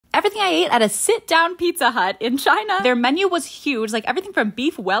everything I ate at a sit-down Pizza Hut in China. Their menu was huge, like everything from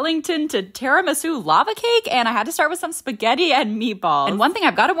beef Wellington to tiramisu lava cake, and I had to start with some spaghetti and meatballs. And one thing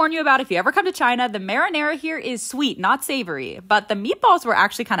I've got to warn you about if you ever come to China, the marinara here is sweet, not savory. But the meatballs were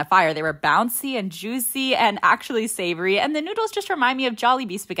actually kind of fire. They were bouncy and juicy and actually savory, and the noodles just remind me of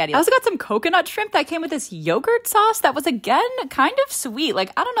Jollibee spaghetti. I also got some coconut shrimp that came with this yogurt sauce that was, again, kind of sweet.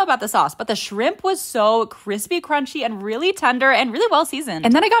 Like, I don't know about the sauce, but the shrimp was so crispy, crunchy, and really tender and really well seasoned.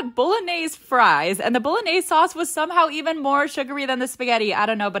 And then I got bolognese fries, and the bolognese sauce was somehow even more sugary than the spaghetti. I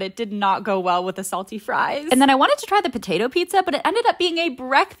don't know, but it did not go well with the salty fries. And then I wanted to try the potato pizza, but it ended up being a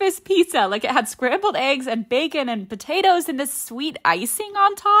breakfast pizza. Like, it had scrambled eggs and bacon and potatoes and this sweet icing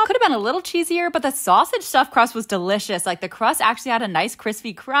on top. Could have been a little cheesier, but the sausage stuffed crust was delicious. Like, the crust actually had a nice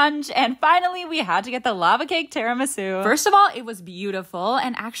crispy crunch. And finally, we had to get the lava cake tiramisu. First of all, it was beautiful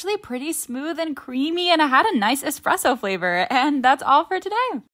and actually pretty smooth and creamy, and it had a nice espresso flavor. And that's all for today.